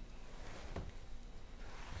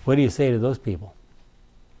 What do you say to those people?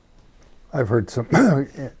 I've heard some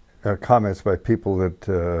comments by people that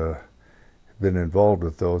have been involved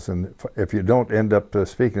with those, and if you don't end up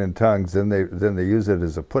speaking in tongues, then they use it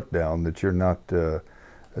as a put down that you're not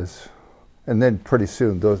as, and then pretty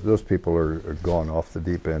soon those people are gone off the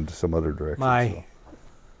deep end to some other direction.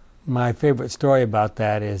 My favorite story about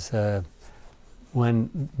that is when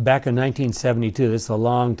back in 1972, this is a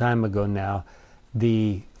long time ago now,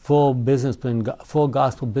 the Full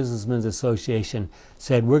Gospel Businessmen's Association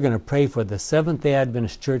said, we're going to pray for the Seventh-day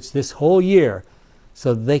Adventist Church this whole year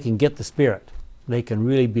so that they can get the Spirit. They can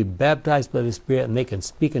really be baptized by the Spirit and they can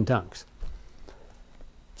speak in tongues.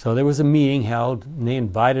 So there was a meeting held, and they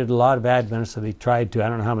invited a lot of Adventists, so they tried to, I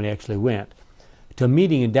don't know how many actually went, to a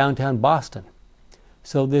meeting in downtown Boston.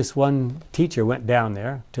 So this one teacher went down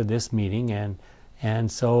there to this meeting,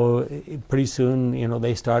 and so pretty soon,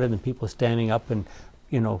 they started, and people standing up and,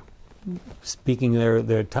 speaking in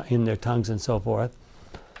their tongues and so forth.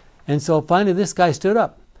 And so finally this guy stood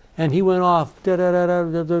up, and he went off,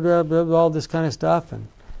 all this kind of stuff, and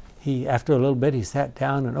after a little bit, he sat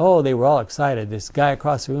down, and they were all excited. This guy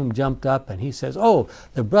across the room jumped up, and he says,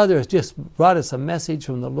 the brother has just brought us a message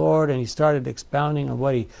from the Lord, and he started expounding on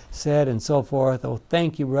what he said and so forth. Oh,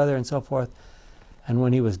 thank you, brother, and so forth. And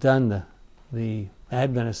when he was done, the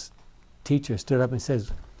Adventist teacher stood up and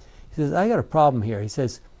says, I got a problem here. He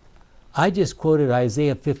says, I just quoted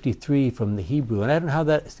Isaiah 53 from the Hebrew, and I don't know how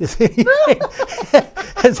that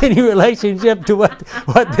has any relationship to what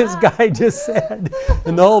this guy just said.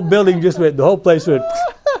 And the whole building just went, the whole place went.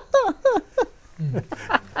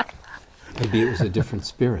 Maybe it was a different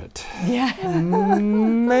spirit. Yeah.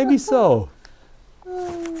 Maybe so.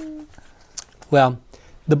 Well,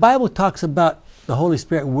 the Bible talks about the Holy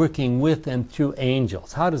Spirit working with and through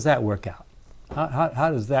angels. How does that work out?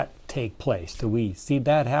 How does that take place? Do we see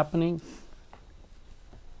that happening?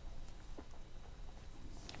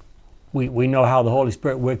 We know how the Holy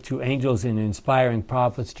Spirit worked through angels in inspiring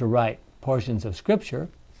prophets to write portions of Scripture.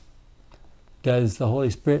 Does the Holy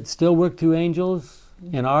Spirit still work through angels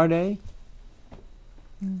in our day?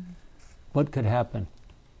 What could happen?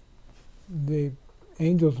 The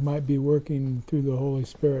angels might be working through the Holy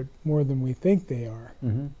Spirit more than we think they are.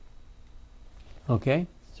 Mm-hmm. Okay.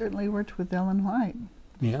 Certainly worked with Ellen White.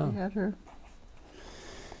 Yeah. She had her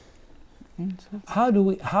angels.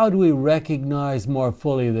 How do we recognize more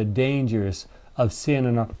fully the dangers of sin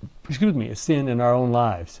in our sin in our own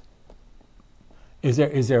lives? Is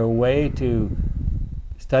there a way to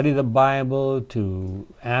study the Bible, to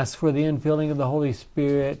ask for the infilling of the Holy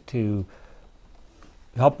Spirit, to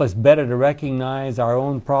help us better to recognize our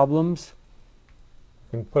own problems?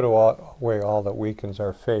 And put away all that weakens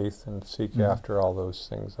our faith and seek after all those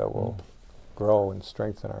things that will grow and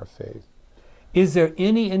strengthen our faith. Is there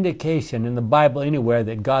any indication in the Bible anywhere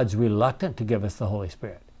that God's reluctant to give us the Holy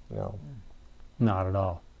Spirit? No. Not at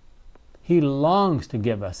all. He longs to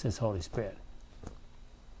give us His Holy Spirit.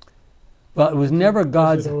 Well, it was never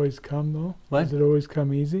God's... Does it always come, though? What? Does it always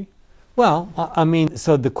come easy? Well, I mean,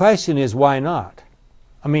 so the question is, why not?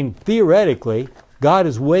 I mean, theoretically, God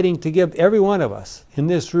is waiting to give every one of us in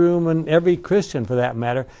this room, and every Christian for that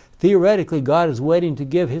matter, theoretically God is waiting to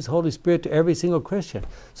give His Holy Spirit to every single Christian.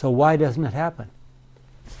 So why doesn't it happen?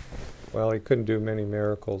 Well, He couldn't do many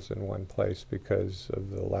miracles in one place because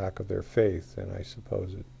of the lack of their faith, and I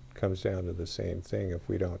suppose it comes down to the same thing. If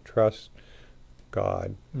we don't trust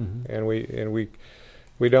God, and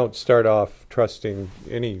we don't start off trusting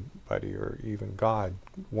anybody or even God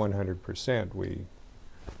 100%.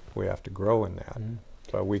 We have to grow in that.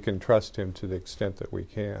 But we can trust Him to the extent that we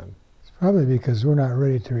can. It's probably because we're not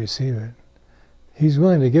ready to receive it. He's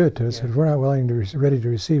willing to give it to us, but if we're not ready to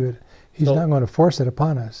receive it, He's not going to force it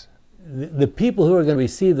upon us. The people who are going to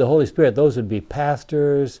receive the Holy Spirit, those would be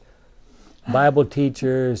pastors, Bible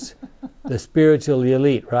teachers, the spiritual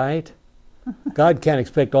elite, right? God can't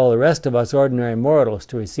expect all the rest of us ordinary mortals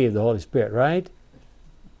to receive the Holy Spirit, right?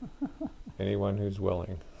 Anyone who's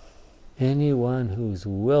willing. Anyone who's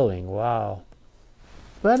willing, wow.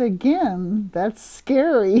 But again, that's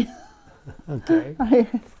scary. Okay.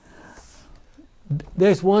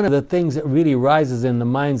 There's one of the things that really rises in the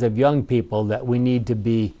minds of young people that we need to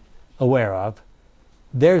be aware of.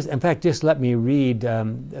 In fact, just let me read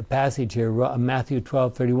a passage here, Matthew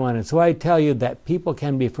 12:31. And so I tell you that people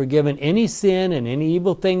can be forgiven any sin and any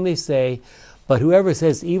evil thing they say, but whoever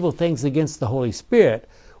says evil things against the Holy Spirit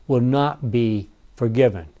will not be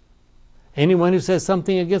forgiven. Anyone who says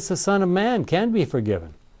something against the Son of Man can be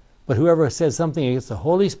forgiven, but whoever says something against the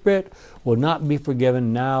Holy Spirit will not be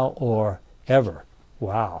forgiven now or ever.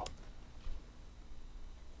 Wow.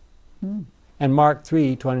 And Mark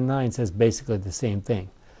 3:29 says basically the same thing.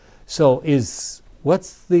 So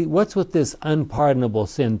what's with this unpardonable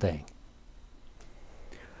sin thing?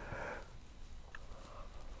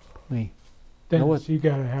 Dennis, you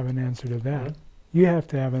got to have an answer to that. You have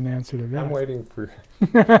to have an answer to that. I'm waiting for...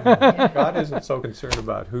 God isn't so concerned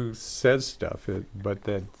about who says stuff, but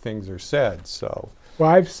that things are said, so... Well,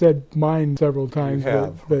 I've said mine several times, You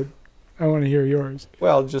have. but I want to hear yours.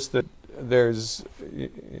 Well, just that there's...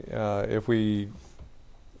 if we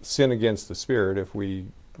sin against the Spirit, if we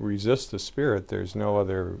resist the Spirit, there's no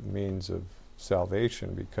other means of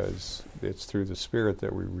salvation, because it's through the Spirit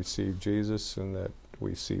that we receive Jesus and that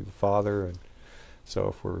we see the Father. And so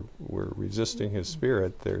if we're resisting His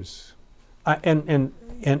Spirit, there's... And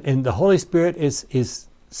the Holy Spirit is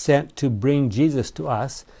sent to bring Jesus to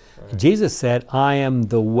us. Right. Jesus said, I am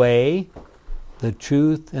the way, the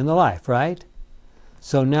truth, and the life, right?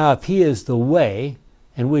 So now if He is the way,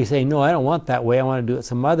 and we say, no, I don't want that way, I want to do it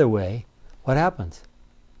some other way, what happens?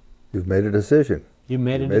 You've made a decision. You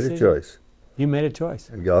made a decision. A choice. You made a choice.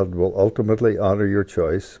 And God will ultimately honor your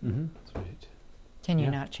choice. That's right. Can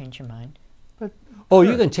you not change your mind? Oh,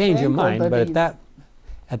 you can change your mind, but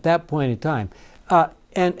at that point in time.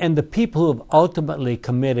 And the people who have ultimately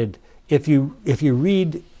committed, if you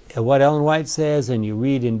read what Ellen White says and you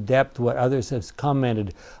read in depth what others have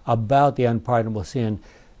commented about the unpardonable sin,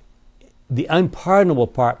 the unpardonable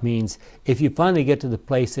part means if you finally get to the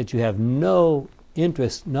place that you have no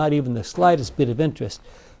interest, not even the slightest bit of interest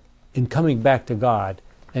in coming back to God,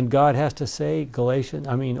 then God has to say,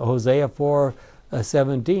 Hosea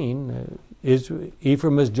 4:17,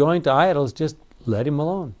 Ephraim is joined to idols, just let him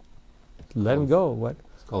alone. Let him go. What?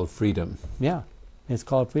 It's called freedom. Yeah, it's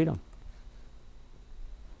called freedom.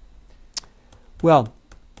 Well,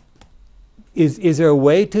 is there a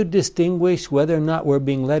way to distinguish whether or not we're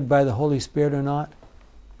being led by the Holy Spirit or not?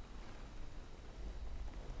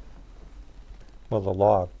 Well, the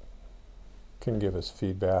law can give us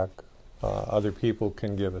feedback. Other people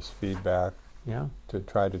can give us feedback. Yeah. To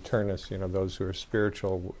try to turn us, those who are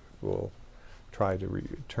spiritual will try to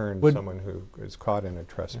turn someone who is caught in a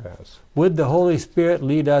trespass. Yeah. Would the Holy Spirit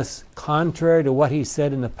lead us contrary to what He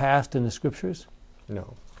said in the past in the Scriptures?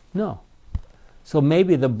 No. No. So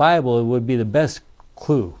maybe the Bible would be the best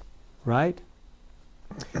clue, right?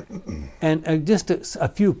 And just a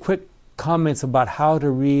few quick comments about how to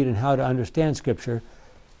read and how to understand Scripture.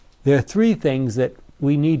 There are three things that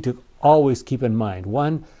we need to always keep in mind.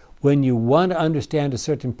 One, when you want to understand a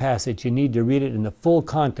certain passage, you need to read it in the full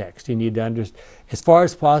context. You need to, as far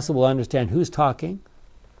as possible, understand who's talking,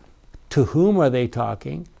 to whom are they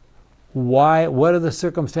talking, why, what are the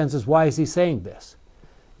circumstances, why is he saying this?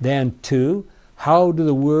 Then two, how do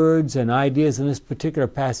the words and ideas in this particular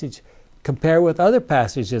passage compare with other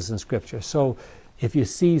passages in Scripture? So if you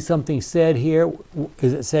see something said here,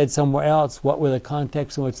 is it said somewhere else? What were the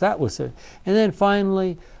contexts in which that was said? And then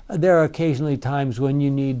finally, there are occasionally times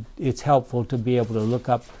when it's helpful to be able to look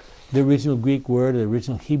up the original Greek word or the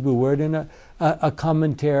original Hebrew word, and a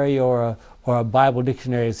commentary or a Bible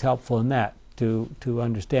dictionary is helpful in that to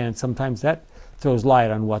understand. Sometimes that throws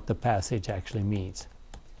light on what the passage actually means.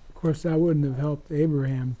 Of course, that wouldn't have helped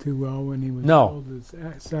Abraham too well when he was told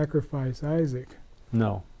to sacrifice Isaac.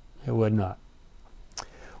 No, it would not.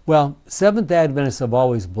 Well, Seventh-day Adventists have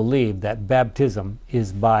always believed that baptism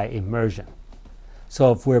is by immersion.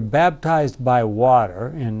 So if we're baptized by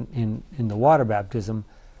water, in the water baptism,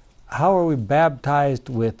 how are we baptized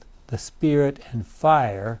with the Spirit and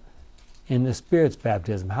fire in the Spirit's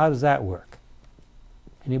baptism? How does that work?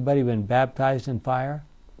 Anybody been baptized in fire?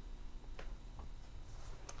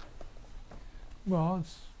 Well,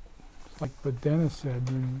 it's like what Dennis said.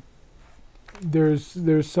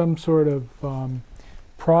 There's some sort of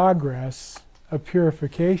progress, a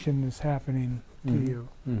purification that's happening to you.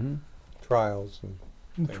 Mm-hmm. Trials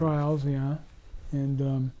and trials, yeah.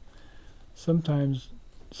 And sometimes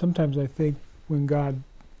I think when God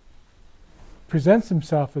presents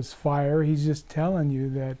himself as fire, he's just telling you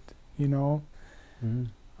that,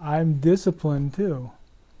 I'm disciplined too.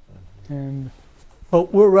 And well,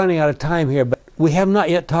 we're running out of time here, but we have not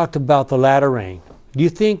yet talked about the latter rain. Do you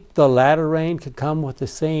think the latter rain could come with the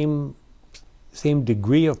same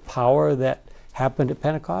degree of power that happened at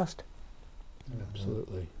Pentecost?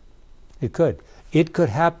 Absolutely. It could. It could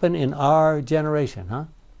happen in our generation, huh?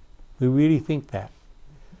 We really think that.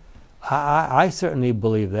 I certainly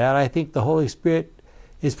believe that. I think the Holy Spirit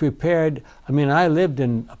is prepared. I mean, I lived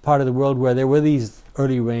in a part of the world where there were these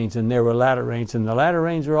early rains and there were latter rains, and the latter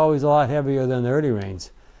rains are always a lot heavier than the early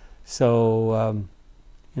rains. So,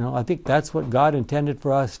 I think that's what God intended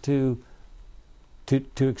for us to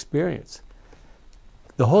experience.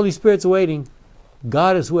 The Holy Spirit's waiting.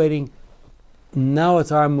 God is waiting. Now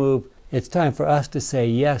it's our move. It's time for us to say,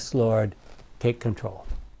 yes, Lord, take control.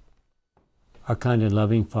 Our kind and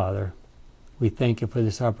loving Father, we thank you for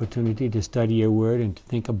this opportunity to study your word and to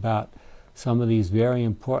think about some of these very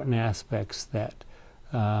important aspects that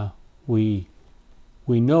we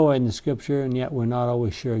know are in the Scripture, and yet we're not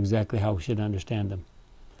always sure exactly how we should understand them.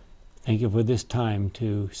 Thank you for this time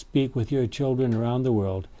to speak with your children around the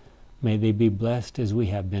world. May they be blessed as we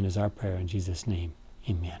have been, is our prayer in Jesus' name.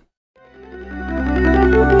 Amen.